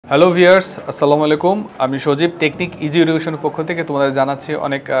Hello viewers, আসসালামু আলাইকুম। আমি সজীব, টেকনিক ইজি এডুকেশনের পক্ষ থেকে তোমাদের জানাচ্ছি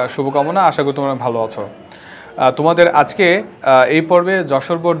অনেক শুভকামনা। আশা করি তোমরা ভালো আছো। তোমাদের আজকে এই পর্বে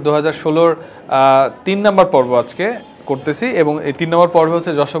যশোর বোর্ড 2016-র 3 নম্বর পর্ব আজকে করতেছি এবং এই 3 নম্বর পর্ব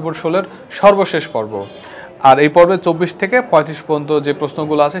হচ্ছে যশোর বোর্ড 16-র সর্বশেষ পর্ব। আর এই পর্বে 24 থেকে 35 পর্যন্ত যে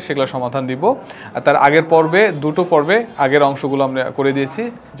প্রশ্নগুলো আছে সেগুলো সমাধান দিব। আর তার আগের পর্বে দুটো পর্বে আগের অংশগুলো আমরা করে দিয়েছি,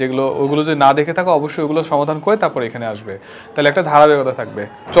 যেগুলো ওগুলো যদি না দেখে থাকো অবশ্যই ওগুলো সমাধান করে তারপর এখানে আসবে, তাহলে একটা ধারাবাহিকতা থাকবে।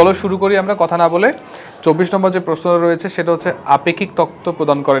 চলো শুরু করি আমরা কথা না বলে। 24 নম্বর যে প্রশ্নটা রয়েছে সেটা হচ্ছে আপেক্ষিক তত্ত্ব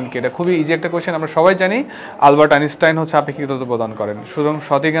প্রদান করেন কি। এটা খুবই ইজি একটা কোয়েশ্চেন, আমরা সবাই জানি আলবার্ট আইনস্টাইন হচ্ছে আপেক্ষিক তত্ত্ব প্রদান করেন। সুতরাং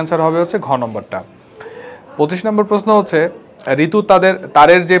সঠিক অ্যান্সার হবে হচ্ছে ঘ নম্বরটা। 25 নম্বর প্রশ্ন হচ্ছে ঋতু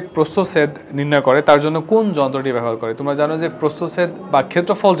তারের যে প্রস্থচ্ছেদ নির্ণয় করে তার জন্য কোন যন্ত্রটি ব্যবহার করে। তোমরা জানো যে প্রস্থচ্ছেদ বা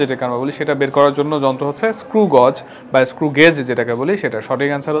ক্ষেত্রফল যেটাকে আমরা বলি সেটা বের করার জন্য যন্ত্র হচ্ছে স্ক্রু গজ বা স্ক্রু গেজ যেটাকে বলি, সেটা সঠিক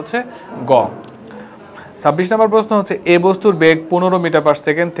অ্যান্সার হচ্ছে গ। 26 নম্বর প্রশ্ন হচ্ছে এ বস্তুর বেগ 15 মিটার পার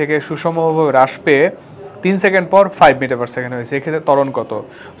সেকেন্ড থেকে সুষমভাবে হ্রাস পেয়ে 3 সেকেন্ড পর 5 মিটার পার সেকেন্ড হয়েছে, এক্ষেত্রে ত্বরণ কত।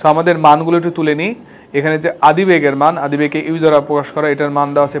 সো আমাদের মানগুলো একটু তুলে নিই। এখানে যে আদিবেগের মান, আদিবেগকে ইউ দ্বারা প্রকাশ করা, এটার মান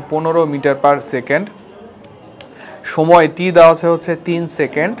দেওয়া আছে 15 মিটার পার সেকেন্ড, সময় টি দেওয়া আছে হচ্ছে 3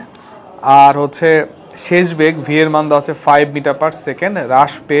 সেকেন্ড, আর হচ্ছে শেষ বেগ ভি এর মান দেওয়া আছে 5 মিটার পার সেকেন্ড,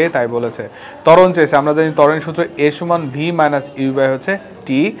 হ্রাস পেয়ে তাই বলেছে। ত্বরণ চেয়েছে, আমরা জানি ত্বরণের সূত্র এ সমান ভি মাইনাস ইউ বাই হচ্ছে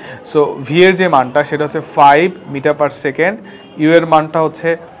টি। সো ভি এর যে মানটা সেটা হচ্ছে 5 মিটার পার সেকেন্ড, ইউ এর মানটা হচ্ছে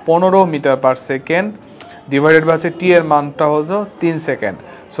 15 metre per second, divided by হচ্ছে টি এর মানটা হচ্ছে 3 সেকেন্ড।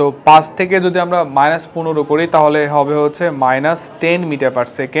 সো 5 থেকে যদি আমরা -15 করি তাহলে হবে হচ্ছে -10 মিটার পার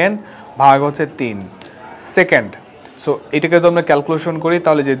সেকেন্ড ভাগ হচ্ছে 3 সেকেন্ড। সো এটাকে যদি আমরা ক্যালকুলেশন করি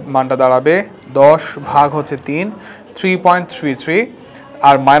তাহলে যে মানটা দাঁড়াবে 10 ভাগ হচ্ছে 3, 3.33,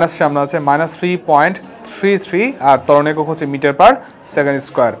 আর মাইনাস সামনে আছে -3.33, আর ত্বরণ একক হচ্ছে মিটার পার সেকেন্ড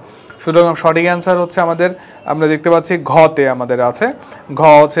স্কোয়ার। সুতরাং সঠিক অ্যান্সার হচ্ছে আমাদের, আমরা দেখতে পাচ্ছি ঘতে আমাদের আছে, ঘ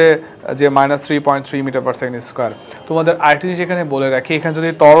হচ্ছে যে -3.3 মিটার পার সেকেন্ড স্কোয়ার। তোমাদের আরেকটি জিনিস এখানে বলে রাখি, এখানে যদি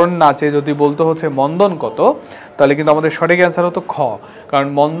ত্বরণ নাচে যদি বলতে হচ্ছে মন্দন কত, তাহলে কিন্তু আমাদের সঠিক অ্যান্সার হতো খ, কারণ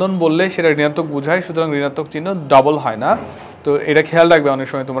মন্দন বললে সেটা ঋণাত্মক বোঝায়, সুতরাং ঋণাত্মক চিহ্ন ডাবল হয় না। তো এটা খেয়াল রাখবে অনেক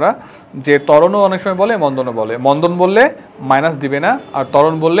সময় তোমরা, যে ত্বরণও অনেক সময় বলে মন্দনও বলে। মন্দন বললে মাইনাস দিবে না, আর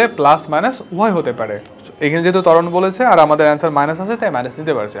ত্বরণ বললে প্লাস মাইনাস উভয় হতে পারে। এখানে যেহেতু ত্বরণ বলেছে আর আমাদের অ্যান্সার মাইনাস আছে তাই মাইনাস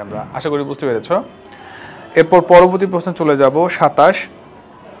নিতে পারছি আমরা, আশা করি বুঝতে পেরেছ। এরপর পরবর্তী প্রশ্নে চলে যাব 27।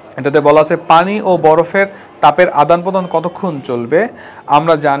 এটাতে বলা আছে পানি ও বরফের তাপের আদান প্রদান কতক্ষণ চলবে।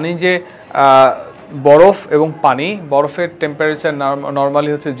 আমরা জানি যে বরফ এবং পানি, বরফের টেম্পারেচার নর্মালি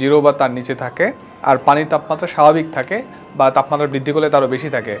হচ্ছে 0 বা তার নিচে থাকে, আর পানির তাপমাত্রা স্বাভাবিক থাকে বা তাপমাত্রা বৃদ্ধি করলে তারও বেশি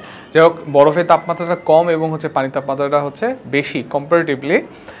থাকে। যাই হোক, বরফের তাপমাত্রাটা কম এবং হচ্ছে পানির তাপমাত্রাটা হচ্ছে বেশি কম্পারেটিভলি।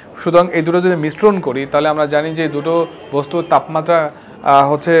 সুতরাং এই দুটো যদি মিশ্রণ করি তাহলে আমরা জানি যে দুটো বস্তুর তাপমাত্রা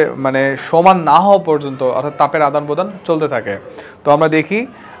হচ্ছে মানে সমান না হওয়া পর্যন্ত, অর্থাৎ তাপের আদান প্রদান চলতে থাকে। তো আমরা দেখি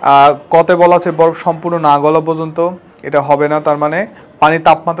কতে বলা আছে বরফ সম্পূর্ণ না গলা পর্যন্ত, এটা হবে না। তার মানে পানির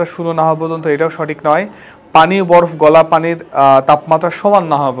তাপমাত্রা 0 না হওয়া পর্যন্ত, এটাও সঠিক নয়। পানি ও বরফ গলা পানির তাপমাত্রা সমান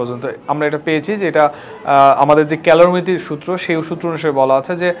না হওয়া পর্যন্ত, আমরা এটা পেয়েছি যে এটা আমাদের যে ক্যালোরিমিতির সূত্র সেই সূত্র অনুসারে বলা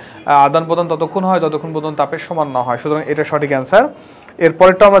আছে যে আদান প্রদান ততক্ষণ হয় যতক্ষণ পর্যন্ত তাপের সমান না হয়। সুতরাং এটা সঠিক অ্যান্সার।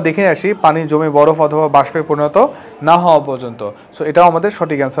 এরপরেরটা আমরা দেখে আসি, পানি জমে বরফ অথবা বাষ্পে পরিণত না হওয়া পর্যন্ত। সো এটাও আমাদের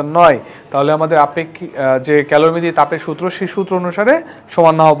সঠিক অ্যান্সার নয়। তাহলে আমাদের আপেক্ষিক যে ক্যালোরিমিতি তাপের সূত্র সেই সূত্র অনুসারে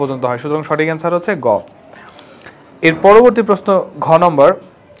সমান না হওয়া পর্যন্ত হয়। সুতরাং সঠিক অ্যান্সার হচ্ছে গ। এর পরবর্তী প্রশ্ন ঘ নম্বর,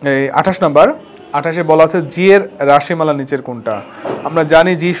 28 নম্বর। 28-এ বলা আছে জি এর রাশিমালা নিচের কোনটা। আমরা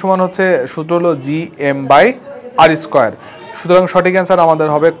জানি জি সমান হচ্ছে সূত্র হলো G M by R square. সুতরাং সঠিক অ্যান্সার আমাদের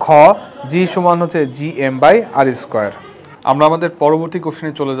হবে খ, জি সমান হচ্ছে G M by R square. আমরা আমাদের পরবর্তী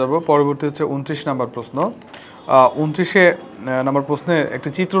কোশ্চেনে চলে যাব। পরবর্তী হচ্ছে 29 নম্বর প্রশ্ন। 29 নম্বর প্রশ্নে একটি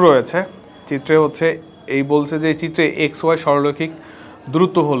চিত্র রয়েছে। চিত্রে হচ্ছে এই বলছে যে এই চিত্রে এক্স ওয়াই সরলরৈখিক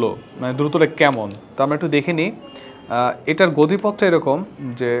দূরত্ব হলো, মানে দূরত্বটা কেমন। তো আমরা একটু দেখে নিই। এটার গতিপথটা এরকম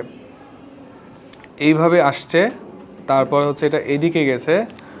যে এইভাবে আসছে, তারপর হচ্ছে এটা এদিকে গেছে,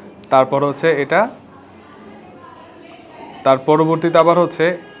 তারপর হচ্ছে এটা, তার পরবর্তীতে আবার হচ্ছে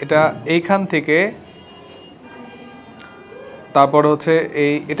এটা এইখান থেকে, তারপর হচ্ছে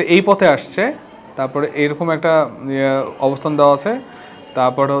এটা এই পথে আসছে, তারপরে এইরকম একটা অবস্থান দেওয়া আছে,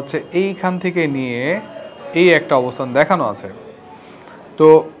 তারপরে হচ্ছে এইখান থেকে নিয়ে এই একটা অবস্থান দেখানো আছে। তো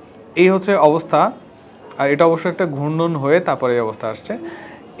এই হচ্ছে অবস্থা, আর এটা অবশ্যই একটা ঘূর্ণন হয়ে তারপরে এই অবস্থা আসছে।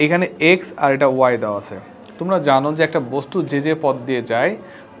 এখানে এক্স আর এটা ওয়াই দেওয়া আছে। তোমরা জানো যে একটা বস্তু যে যে পথ দিয়ে যায়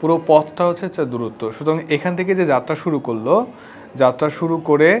পুরো পথটা হচ্ছে দূরত্ব। সুতরাং এখান থেকে যে যাত্রা শুরু করলো, যাত্রা শুরু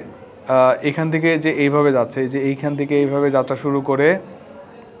করে এখান থেকে যে এইভাবে যাচ্ছে, যে এইখান থেকে এইভাবে যাত্রা শুরু করে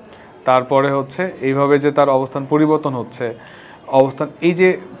তারপরে হচ্ছে এইভাবে যে তার অবস্থান পরিবর্তন হচ্ছে, অবস্থান এই যে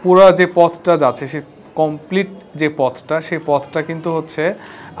পুরো যে পথটা যাচ্ছে সে কমপ্লিট যে পথটা সেই পথটা কিন্তু হচ্ছে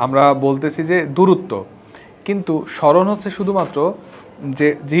আমরা বলতেছি যে দূরত্ব, কিন্তু সরণ হচ্ছে শুধুমাত্র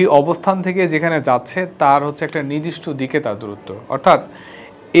যে অবস্থান থেকে যেখানে যাচ্ছে তার হচ্ছে একটা নির্দিষ্ট দিকে তার দূরত্ব। অর্থাৎ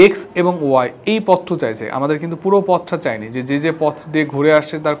এক্স এবং ওয়াই এই পথটা চাইছে, আমাদের কিন্তু পুরো পথটা চাইনি, যে পথ দিয়ে ঘুরে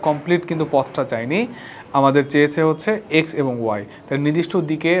আসছে তার কমপ্লিট কিন্তু পথটা চাইনি, আমাদের চেয়েছে হচ্ছে এক্স এবং ওয়াই, তার নির্দিষ্ট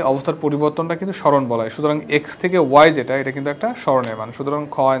দিকে অবস্থার পরিবর্তনটা কিন্তু সরণ বলা হয়। সুতরাং এক্স থেকে ওয়াই যেটা, এটা কিন্তু একটা সরণের মান, সুতরাং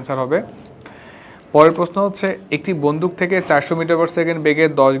খ অ্যান্সার হবে। পরের প্রশ্ন হচ্ছে একটি বন্দুক থেকে 400 মিটার পার সেকেন্ড বেগে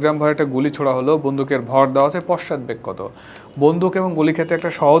 10 গ্রাম ভরে একটা গুলি ছোড়া হলো, বন্দুকের ভর দেওয়া আছে, পশ্চাৎ বেগ কত? বন্দুক এবং গুলি ক্ষেত্রে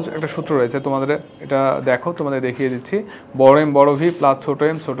একটা সহজ একটা সূত্র রয়েছে, তোমাদের এটা দেখো, তোমাদের দেখিয়ে দিচ্ছি। বড় এম বড় ভি প্লাস ছোট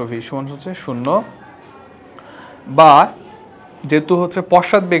এম ছোট ভি সমান হচ্ছে 0, বা যেহেতু হচ্ছে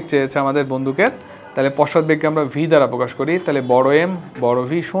পশ্চাৎ বেগ চেয়েছে আমাদের বন্দুকের, তাহলে পশ্চাৎ বেগকে আমরা ভি দ্বারা প্রকাশ করি, তাহলে বড় এম বড়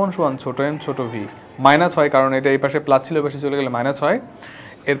ভি সমান ছোট এম ছোট ভি, মাইনাস হয় কারণ এটা এই পাশে প্লাস ছিল, এই পাশে চলে গেলে মাইনাস হয়।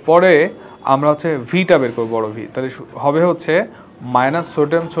 এরপরে আমরা হচ্ছে ভিটা বের করব, বড় ভি, তাহলে হবে হচ্ছে মাইনাস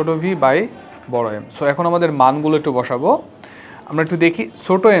ছোট এম ছোট ভি বাই বড় এম। সো এখন আমাদের মানগুলো একটু বসাবো, আমরা একটু দেখি।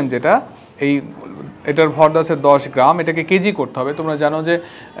 ছোট এম যেটা, এটার ভর আছে 10 গ্রাম, এটাকে কেজি করতে হবে। তোমরা জানো যে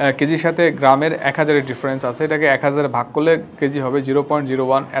কেজির সাথে গ্রামের 1000-এর ডিফারেন্স আছে, এটাকে 1000 ভাগ করলে কেজি হবে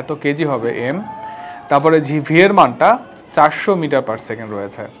 0.01, এত কেজি হবে এম। তারপরে ভি এর মানটা 400 মিটার পার সেকেন্ড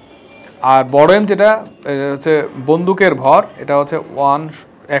রয়েছে। আর বড় এম যেটা হচ্ছে বন্দুকের ভর, এটা হচ্ছে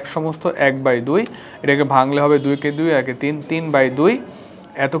 1/2, এটাকে ভাঙলে হবে 2 কে 2 1 3 3/2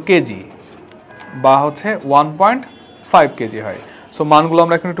 এত কেজি, বা হচ্ছে 1.5 কেজি হয়। সো মানগুলো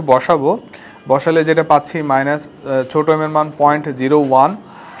আমরা এখন একটু বসাবো, বসালে যেটা পাচ্ছি মাইনাস ছোট এম এর মান 0.01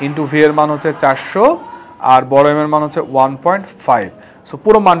 ইন্টু ভি এর মান হচ্ছে 400 আর বড় এম এর মান হচ্ছে 1.5। সো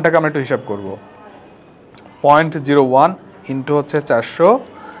পুরো মানটাকে আমরা একটু হিসাব করব, 0.01 ইন্টু হচ্ছে 400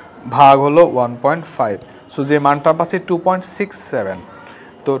 ভাগ হলো 1.5, সো যে মানটা পাচ্ছি 2.67।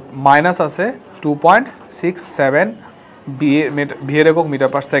 তো মাইনাস আছে 2.67 ভি এর একক মিটার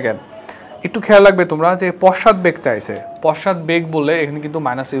পার সেকেন্ড। একটু খেয়াল রাখবে তোমরা যে পশ্চাৎ বেগ চাইছে, পশ্চাৎ বেগ বলে এখানে কিন্তু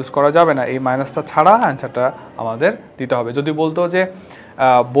মাইনাস ইউজ করা যাবে না, এই মাইনাসটা ছাড়া অ্যান্সারটা আমাদের দিতে হবে। যদি বলতো যে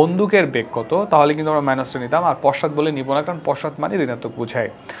বন্দুকের বেগ কত, তাহলে কিন্তু আমরা মাইনাসটা নিতাম, আর পশ্চাৎ বলে নিব না, কারণ পশ্চাৎ মানে ঋণাত্মক বোঝায়।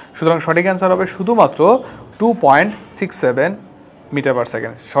 সুতরাং সঠিক অ্যান্সার হবে শুধুমাত্র 2.67 মিটার পার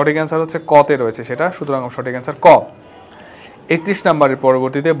সেকেন্ড। সঠিক অ্যান্সার হচ্ছে কতে রয়েছে সেটা, সুতরাং সঠিক অ্যান্সার ক। 31 নম্বরের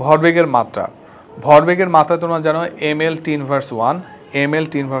পরবর্তীতে ভরবেগের মাত্রা। ভরবেগের মাত্রা তোমরা জানো ml T−1, ml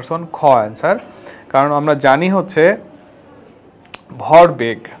T−1 খ অ্যান্সার। কারণ আমরা জানি হচ্ছে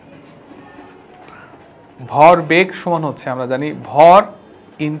ভরবেগ সমান হচ্ছে, আমরা জানি ভর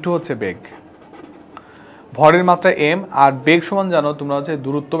ইন্টু হচ্ছে বেগ, ভরের মাত্রা m আর বেগ সমান জানো তোমরা হচ্ছে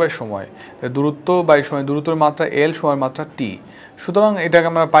দূরত্ব বাই সময়, দূরত্ব বাই সময়, দূরত্বের মাত্রা l, সময়ের মাত্রা t, সুতরাং এটাকে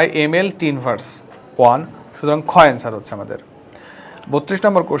আমরা পাই ml T−1, সুতরাং খ অ্যান্সার হচ্ছে আমাদের। 32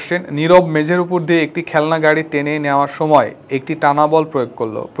 নম্বর কোশ্চেন, নীরব মেঝের উপর দিয়ে একটি খেলনা গাড়ি টেনে নেওয়ার সময় একটি টানা বল প্রয়োগ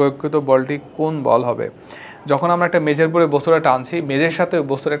করলো, প্রয়োগকৃত বলটি কোন বল হবে? যখন আমরা একটা মেঝের উপরে বস্তুটা টানছি, মেঝের সাথে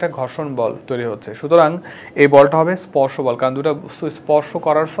বস্তুর একটা ঘর্ষণ বল তৈরি হচ্ছে, সুতরাং এই বলটা হবে স্পর্শ বল, কারণ দুটো বস্তু স্পর্শ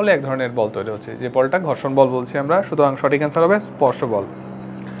করার ফলে এক ধরনের বল তৈরি হচ্ছে, যে বলটা ঘর্ষণ বল বলছি আমরা, সুতরাং সঠিক অ্যান্সার হবে স্পর্শ বল।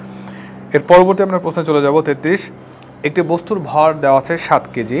 এর পরবর্তী আমরা প্রশ্নে চলে যাব 33। একটি বস্তুর ভর দেওয়া আছে 7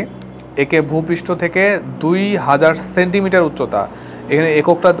 কেজি, একে ভূপৃষ্ঠ থেকে 2000 সেন্টিমিটার উচ্চতা, এখানে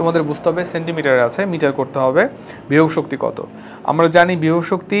এককটা তোমাদের বুঝতে হবে, সেন্টিমিটারে আছে, মিটার করতে হবে। বিভব শক্তি কত? আমরা জানি বিভব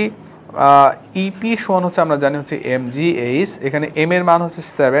শক্তি ইপি সমান হচ্ছে, আমরা জানি হচ্ছে mgh, এখানে m এর মান হচ্ছে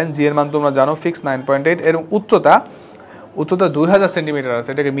 7, জি এর মান তোমরা জানো ফিক্স 9.8, এর উচ্চতা 2000 সেন্টিমিটার আছে,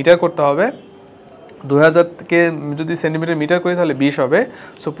 এটাকে মিটার করতে হবে। 2000কে যদি সেন্টিমিটার মিটার করি তাহলে 20 হবে।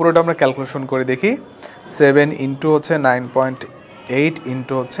 সো পুরোটা আমরা ক্যালকুলেশন করে দেখি, 7 ইন্টু হচ্ছে 9.8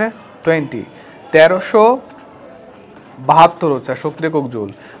 ইন্টু হচ্ছে 20, 1372 হচ্ছে শক্তির একক জুল।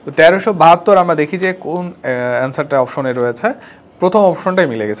 তো 1372 আমরা দেখি যে কোন অ্যান্সারটা অপশনে রয়েছে, প্রথম অপশনটাই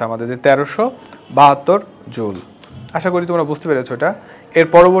মিলে গেছে আমাদের, যে 1372 জুল। আশা করি তোমরা বুঝতে পেরেছো এটা। এর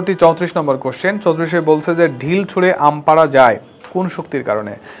পরবর্তী 34 নম্বর কোশ্চেন, 34-এ বলছে যে ঢিল ছুঁড়ে আম পাড়া যায় কোন শক্তির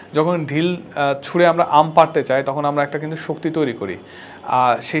কারণে? যখন ঢিল ছুঁড়ে আমরা আম পাড়তে চাই তখন আমরা একটা কিন্তু শক্তি তৈরি করি,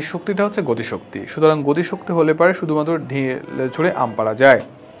 সেই শক্তিটা হচ্ছে গতিশক্তি, সুতরাং গতিশক্তি হলে পারে শুধুমাত্র ঢিল ছুঁড়ে আম পাড়া যায়।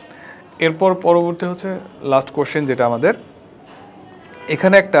 এরপর পরবর্তী হচ্ছে লাস্ট কোশ্চেন, যেটা আমাদের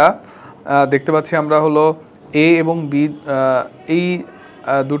এখানে একটা দেখতে পাচ্ছি আমরা হলো এ এবং বি, এই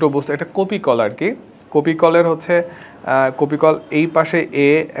দুটো বস্তু একটা কপিকল আর কি, কপিকলের হচ্ছে কপিকল, এই পাশে এ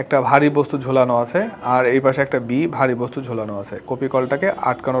একটা ভারী বস্তু ঝোলানো আছে আর এই পাশে একটা বি ভারী বস্তু ঝোলানো আছে, কপিকলটাকে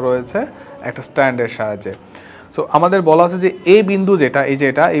আটকানো রয়েছে একটা স্ট্যান্ডের সাহায্যে। সো আমাদের বলা আছে যে এই বিন্দু যেটা,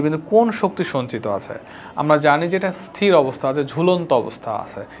 এই বিন্দু কোন শক্তি সঞ্চিত আছে? আমরা জানি যে এটা স্থির অবস্থা আছে, ঝুলন্ত অবস্থা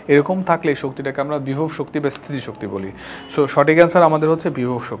আছে, এরকম থাকলে এই শক্তিটাকে আমরা বিভব শক্তি বা স্থিতি শক্তি বলি। সো সঠিক অ্যান্সার আমাদের হচ্ছে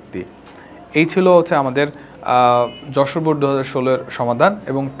বিভব শক্তি। এই ছিল হচ্ছে আমাদের যশোর বোর্ড 2016-এর সমাধান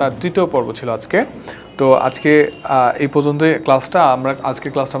এবং তার তৃতীয় পর্ব ছিল আজকে। তো আজকে এই পর্যন্তই ক্লাসটা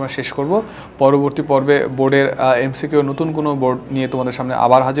আমরা শেষ করব। পরবর্তী পর্বে বোর্ডের এমসিকিউ নতুন কোনো বোর্ড নিয়ে তোমাদের সামনে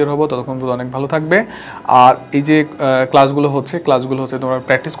আবার হাজির হব। ততক্ষণ পর্যন্ত অনেক ভালো থাকবে। আর এই যে ক্লাসগুলো হচ্ছে তোমরা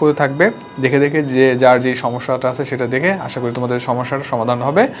প্র্যাকটিস করে থাকবে, দেখে যে যার যে সমস্যাটা আছে সেটা দেখে আশা করি তোমাদের সমস্যার সমাধান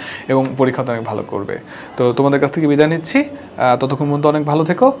হবে এবং পরীক্ষাতে অনেক ভালো করবে। তো তোমাদের কাছ থেকে বিদায় নিচ্ছি, ততক্ষণ পর্যন্ত অনেক ভালো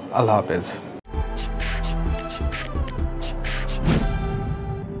থেকো। আল্লাহ হাফেজ।